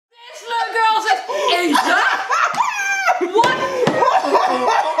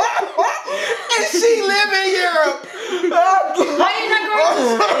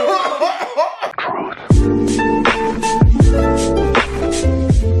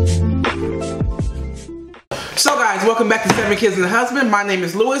welcome back to 7 Kids and a Husband. My name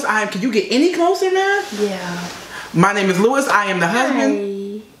is Lewis. Can you get any closer, man? Yeah. My name is Lewis. I am the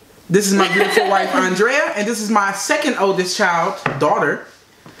husband. This is my beautiful wife, Andrea, and this is my second oldest daughter.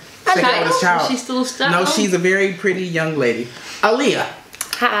 Second oldest child. She's still stuck. No, she's a very pretty young lady. Aaliyah.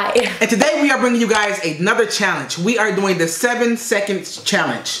 Hi. And today we are bringing you guys another challenge. We are doing the 7 seconds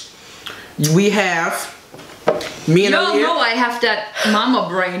challenge. We have me and Aaliyah. No, I have that mama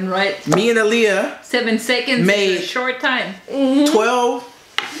brain, right? Me and Aaliyah 7 seconds made is a short time. 12,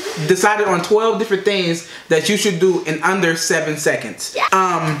 decided on 12 different things that you should do in under 7 seconds.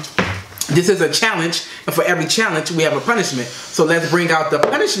 Yeah. This is a challenge, and for every challenge we have a punishment. So let's bring out the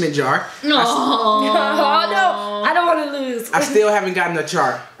punishment jar. No. Oh no, I don't want to lose. I still haven't gotten a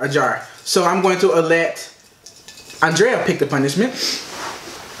jar. So I'm going to let Andrea pick the punishment.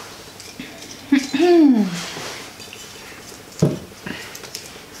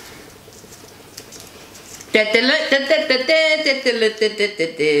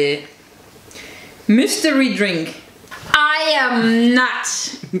 Mystery drink. I am not.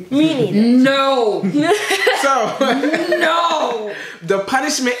 Me neither. No. So No. the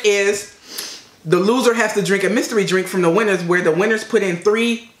punishment is the loser has to drink a mystery drink from the winners, where the winners put in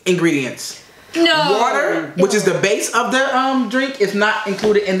 3 ingredients. No. Water, which is the base of the drink, is not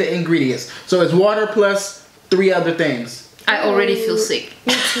included in the ingredients. So it's water plus 3 other things. I already feel sick.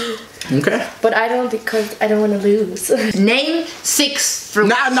 Me too. Okay. But I don't, because I don't want to lose. Name 6 fruits.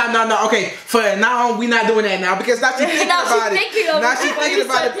 No. Okay, for now on, we're not doing that now because now she's thinking Now she's about it. thinking of Now it she's when thinking you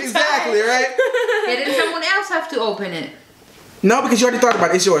about said it. the Exactly, time. right? Yeah, then someone else have to open it. No, because you already thought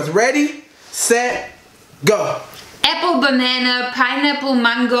about it. It's yours. Ready, set, go. Apple, banana, pineapple,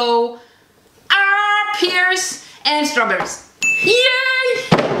 mango, pears, and strawberries. Yay!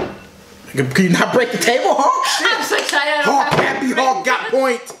 Can you not break the table, Hawk? Shit. I'm so excited. Hawk, happy Hawk got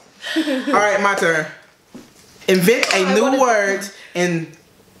point. All right, my turn. Invent a new word and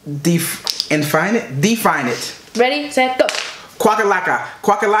define it. Ready, set, go. Quackalaka.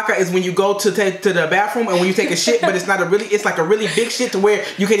 Quackalaka is when you go to the bathroom and when you take a shit, but it's like a really big shit to where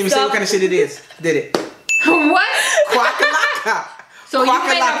you can't even say what kind of shit it is. Did it? What? Quackalaka. So you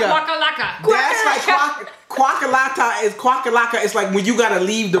made a quackalaka. That's like quackalaka is like when you gotta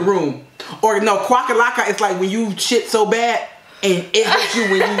leave the room. Or no, quackalaka is like when you shit so bad and it hurts you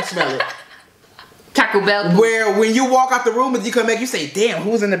when you smell it. Taco Bell. Where when you walk out the room and you come back, you say, damn,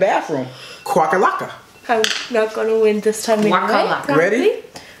 who's in the bathroom? Quackalaka. I'm not gonna win this time anyway. Quackalaka. Ready?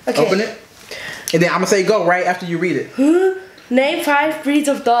 Okay. Open it. And then I'm gonna say go right after you read it. Name 5 breeds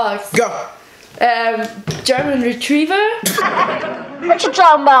of dogs. Go. German Retriever. What you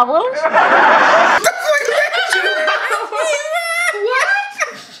talking about, Willis? What?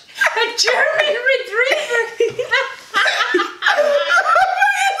 A German Retriever.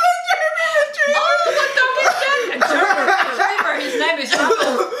 Oh, what the fuck? A German Retriever. His name is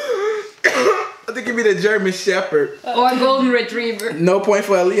Apple. I think it'd be the German Shepherd. Or a Golden Retriever. No point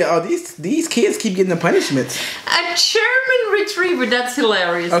for Aaliyah. Oh, these kids keep getting the punishments. A German Retriever. That's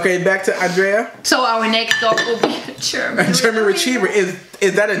hilarious. Okay, back to Andrea. So our next dog will be a German. A German Retriever. Is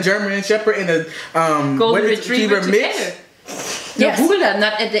that a German Shepherd and a Golden Retriever mix? together. Yes. No, Google that.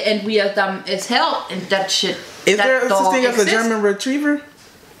 Not at the end. We are dumb as hell, and that shit. Is that there such dog thing as a exists. German Retriever?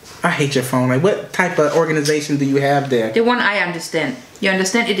 I hate your phone. Like, what type of organization do you have there? The one I understand. You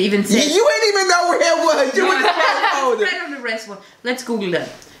understand? It even says. You ain't even know where it was. You were Right on the rest one. Let's Google that.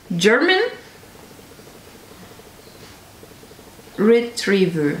 German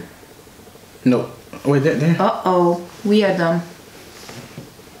Retriever. No. Wait, there. Uh-oh. We are dumb.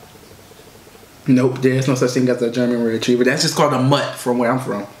 Nope, there's no such thing as a German Retriever. That's just called a mutt from where I'm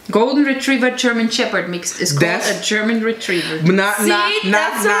from. Golden Retriever German Shepherd mixed is called a German Retriever. Nah, German.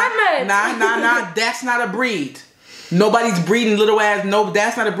 that's not a breed. Nobody's breeding little ass. No,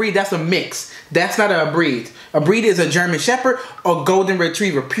 that's not a breed. That's a mix. That's not a breed. A breed is a German Shepherd or Golden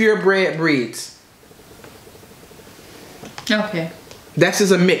Retriever. Purebred breeds. Okay. That's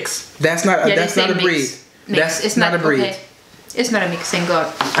just a mix. That's not. Yeah, That's they not say a breed. mix. That's It's not a breed. Okay. It's not a mix, thank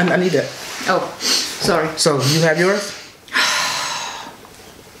God. I need that. Oh, sorry. So you have yours.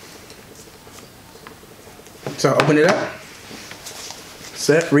 So open it up.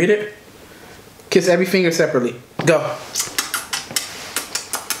 Set. Read it. Kiss every finger separately. Go.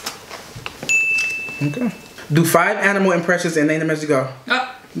 Okay. Do 5 animal impressions and name them as you go.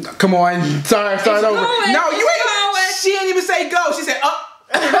 Oh. Come on. Start over. Going, No, you ain't. going. She didn't even say go. She said up.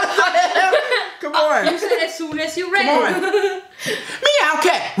 Come on. You said as soon as you're ready. Come on. Meow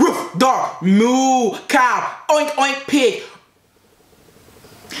cat. Roof dog. Moo cow. Oink oink pig.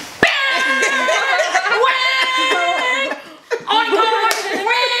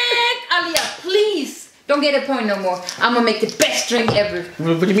 Aaliyah, please Don't get a point no more. I'm gonna make the best drink ever.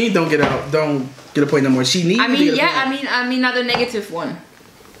 What do you mean? Don't get a point no more. She needs. I mean, yeah. I mean, not a negative one.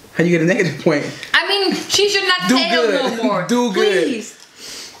 How you get a negative point? I mean, she should not fail no more. Do good. Please.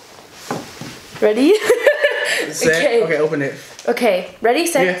 Ready? Set. Okay, open it. Okay, ready,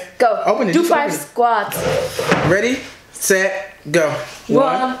 set, go. Open it. Do Just 5 open it. squats. Ready, set, go.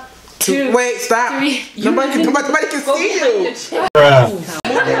 1, 2. Wait, stop. 3. Nobody can see you.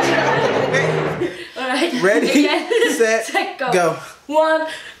 Alright. Ready, Again. set, go. 1,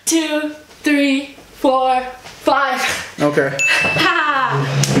 2, 3, 4, 5. Okay. Ha!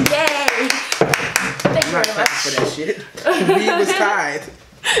 Yay! Thank you I'm not very much. clapping for that shit. We was tied.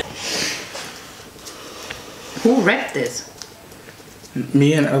 Who read this?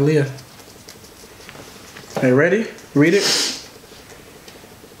 Me and Aaliyah. Hey, ready? Read it.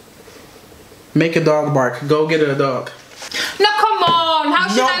 Make a dog bark. Go get her a dog. No, come on. How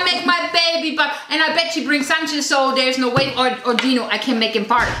should No. I make my baby bark? And I bet she brings Sanchez, so there's no way. Or Gino, I can make him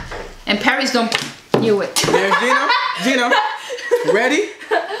bark. And Paris don't knew it. There's Gino. Gino. Ready?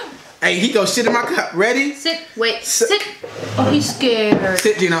 Hey, he goes shit in my cup. Ready? Sit. Wait. Sit. Oh, he's scared.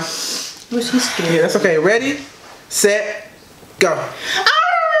 Sit, Gino. Was he scared? Yeah, that's okay. Ready? Set. Go.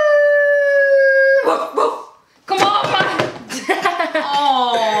 Woof, woof. Come on, man.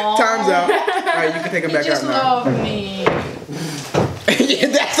 Aww. Time's out. Alright, you can take him back Just out now. love me. Yeah,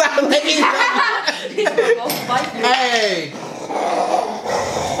 that's how ladies He's gonna go fight you. Hey.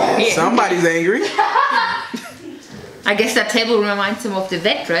 Somebody's angry. I guess that table reminds him of the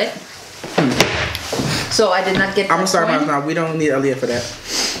vet, right? So I did not get. I'm gonna start my now. We don't need Aaliyah for that.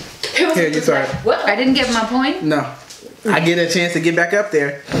 Here, you start. What? I didn't get my point. No. I get a chance to get back up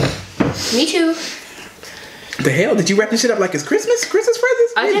there. Me too. The hell? Did you wrap this shit up like it's Christmas? Christmas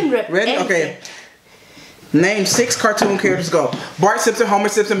presents? I didn't wrap Ready? anything. Okay. Name 6 cartoon characters. Go. Bart Simpson, Homer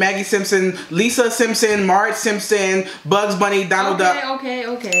Simpson, Maggie Simpson, Lisa Simpson, Marge Simpson, Bugs Bunny, Donald Duck. Okay.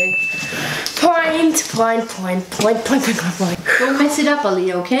 Point. Don't mess it up,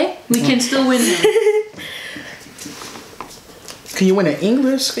 Ali, okay? We can still win him. Can you win an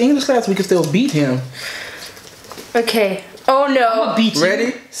English class? We can still beat him. Okay. Oh no. I'ma beat you.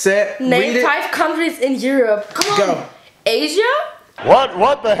 Ready, set, read Name it. 5 countries in Europe. Come on. Go. Asia?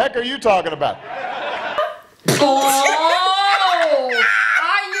 What the heck are you talking about? Oh!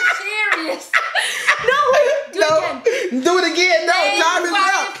 Are you serious? No, wait. Do it again. Do it again. No, Name time is 5 up.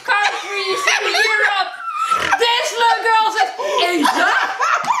 countries in Europe. This little girl says Asia.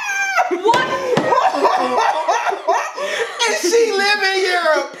 What? And she live in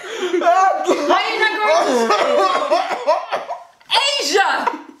Europe. Why are you not going to Asia?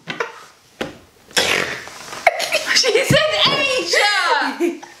 She said Asia.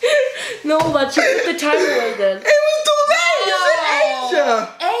 No, but you put the timer away then. It was too late. You said Asia.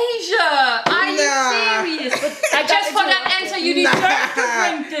 Asia. Are you serious? I Just for that answer, you deserve to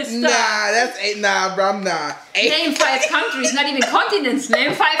drink this stuff. Bro, I'm not. Name 5 countries, not even continents.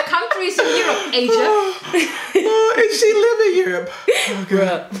 Name 5 countries in Europe. Asia. Oh, and she live in Europe. Oh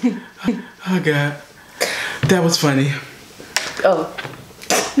god. Oh god. That was funny. Oh.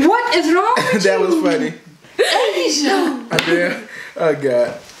 What is wrong with That you? was funny. Asia. Andrea. Oh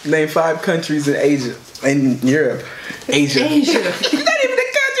god. Name 5 countries in Asia. In Europe. Asia. Asia. It's not even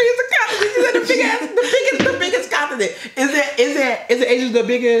a country, it's a continent. It's the biggest continent. Is Asia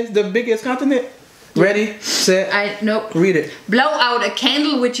the biggest continent? Ready, set, Nope. read it. Blow out a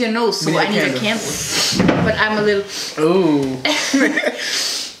candle with your nose, so We need I need a candle. But I'm a little. Ooh.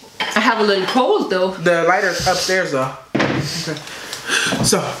 I have a little cold though. The lighter's upstairs though. Okay.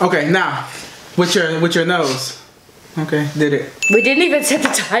 So, okay, now with your nose. Okay, did it. We didn't even set the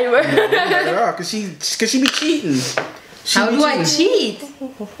timer. Not at all, cause she be cheating. How do I cheat?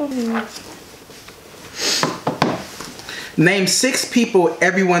 Name 6 people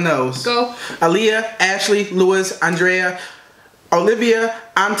everyone knows. Go. Aaliyah, Ashley, Louis, Andrea, Olivia,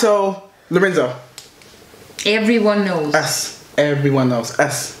 Anto, Lorenzo. Everyone knows. Us. Everyone knows.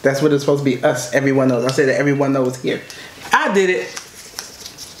 Us. That's what it's supposed to be. Us. Everyone knows. I said that everyone knows here. I did it.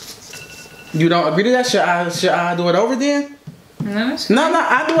 You don't agree to that? Should I do it over then? No, it's No,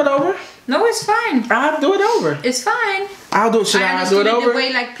 I'll do it over. No, it's fine. I'll do it over. It's fine. I'll do it. Should I do understood it it over? the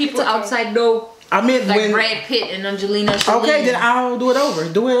way like people outside know. I meant Like when. Brad Pitt and Angelina Jolie. Okay, then I'll do it over.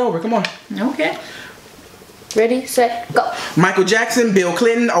 Do it over. Come on. Okay. Ready, set, go. Michael Jackson, Bill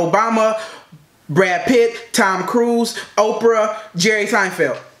Clinton, Obama, Brad Pitt, Tom Cruise, Oprah, Jerry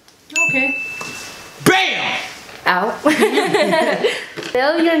Seinfeld. Okay. Bam! Out.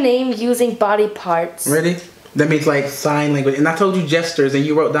 Spell your name using body parts. Ready? That means like sign language. And I told you gestures and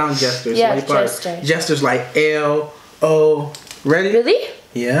you wrote down gestures. Yeah, Body parts. gesture. Gestures like L, O. Ready? Really?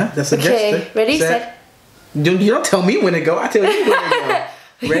 Yeah, that's a Okay, gesture. ready, set, You don't tell me when to go. I tell you when to go.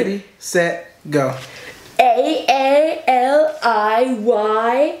 Ready, set, go. A-A-L-I-Y-A-H.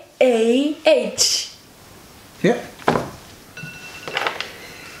 Yep.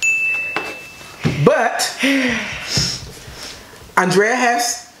 But Andrea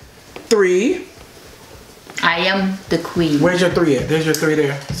has 3. I am the queen. Where's your 3 at? There's your 3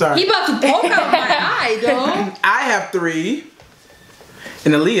 there. Sorry. He about to poke out my eye, though. I have 3.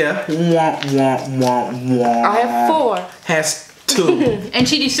 And Aaliyah, I have 4. has 2. And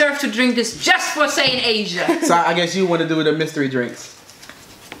she deserves to drink this just for saying Asia. So I guess you want to do the mystery drinks.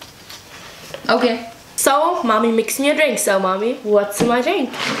 Okay. So, mommy mixed me a drink. So, mommy, what's in my drink?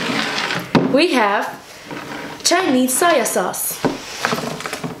 We have Chinese soya sauce.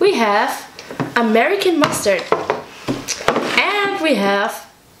 We have American mustard. And we have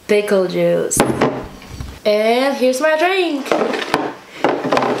pickle juice. And here's my drink.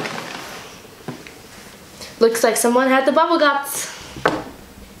 Looks like someone had the bubble guts.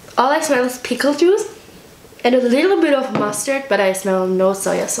 All I smell is pickle juice and a little bit of mustard, but I smell no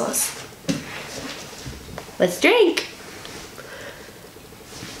soya sauce. Let's drink.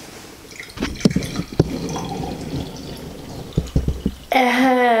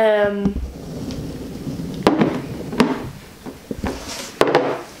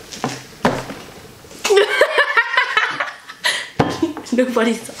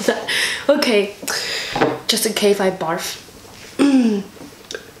 Nobody saw that. Okay, just in case I barf.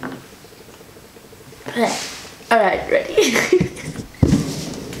 Alright, ready.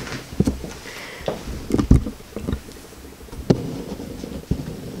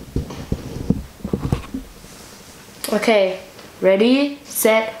 Okay, ready,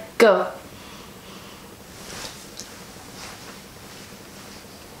 set, go.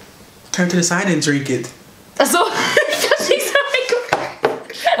 Turn to the side and drink it. So,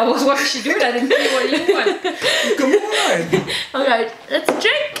 I was watching she do that and see what you want. Come on. alright, let's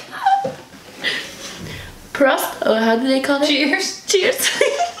drink. Prost, or how do they call it? Cheers. Cheers.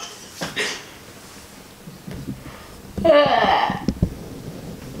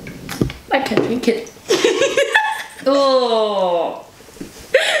 I can't drink it. Oh.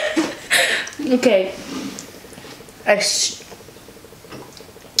 Okay.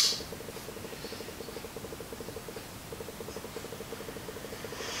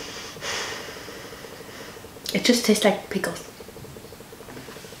 It just tastes like pickles.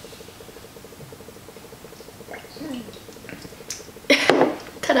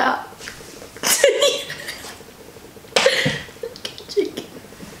 Ta-da!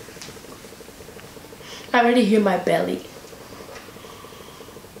 I already hear my belly.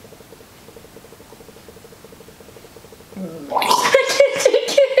 I can't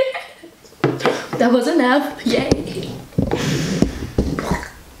take it. That was enough. Yay.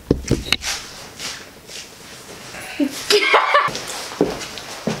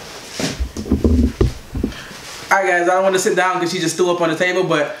 Alright guys, I don't want to sit down because she just threw up on the table,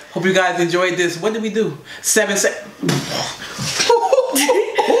 but hope you guys enjoyed this. What did we do? 7 seconds.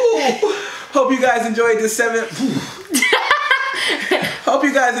 Hope you guys enjoyed this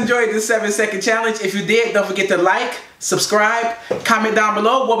 7-second challenge. If you did, don't forget to like, subscribe, comment down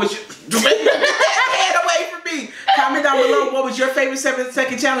below what was your head away from me. Comment down below what was your favorite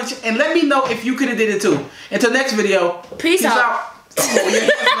 7-second challenge, and let me know if you could have did it too. Until next video, peace out. Oh yeah,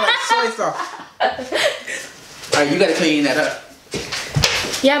 soy sauce. Alright, you gotta clean that up.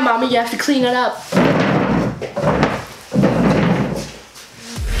 Yeah, mommy, you have to clean it up.